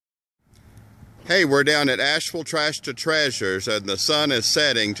Hey, we're down at Asheville Trash to Treasures, and the sun is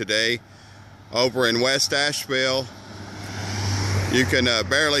setting today over in West Asheville. You can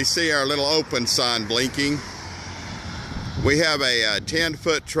barely see our little open sign blinking. We have a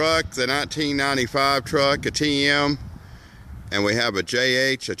 10-foot truck, the 1995 truck, a TM, and we have a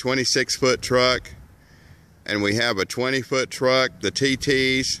JH, a 26-foot truck, and we have a 20-foot truck, the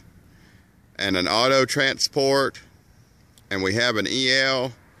TTs, and an auto transport, and we have an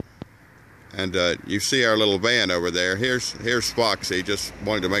EL. And you see our little van over there. Here's Foxy. Just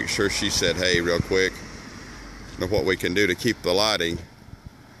wanted to make sure she said hey real quick. Of what we can do to keep the lighting.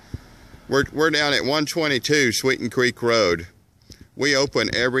 We're down at 122 Sweeten Creek Road. We open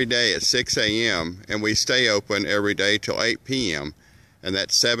every day at 6 a.m. and we stay open every day till 8 p.m. and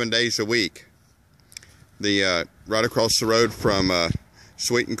that's 7 days a week. The right across the road from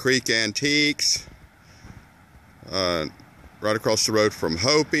Sweeten Creek Antiques. Right across the road from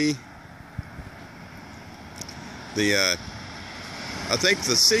Hopi. I think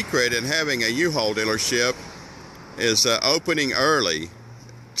the secret in having a U-Haul dealership is opening early.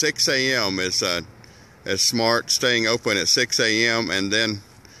 6 a.m. is smart, staying open at 6 a.m. and then,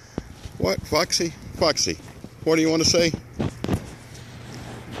 what, Foxy? Foxy, what do you want to say?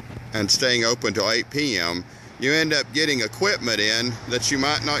 And staying open till 8 p.m. You end up getting equipment in that you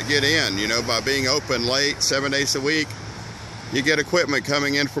might not get in, you know, by being open late, 7 days a week. You get equipment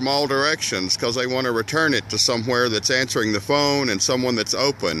coming in from all directions because they want to return it to somewhere that's answering the phone and someone that's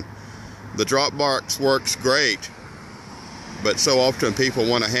open. The drop box works great, but so often people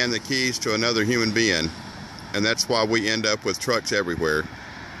want to hand the keys to another human being, and that's why we end up with trucks everywhere.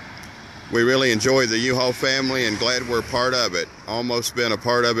 We really enjoy the U-Haul family and glad we're part of it. Almost been a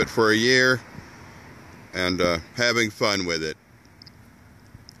part of it for a year and having fun with it.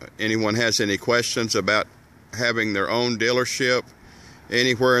 Anyone has any questions about having their own dealership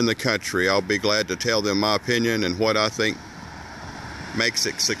anywhere in the country, I'll be glad to tell them my opinion and what I think makes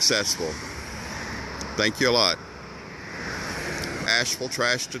it successful. Thank you a lot. Asheville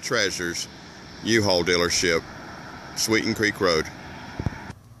Trash to Treasures, U-Haul dealership, Sweeten Creek Road.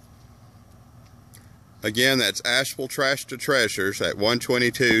 Again, that's Asheville Trash to Treasures at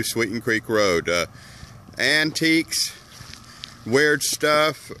 122 Sweeten Creek Road. Antiques, weird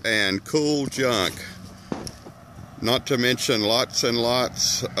stuff, and cool junk. Not to mention lots and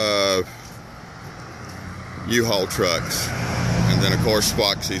lots of U-Haul trucks. And then, of course,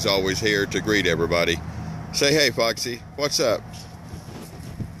 Foxy's always here to greet everybody. Say hey, Foxy. What's up?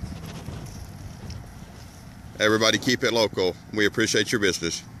 Everybody keep it local. We appreciate your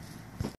business.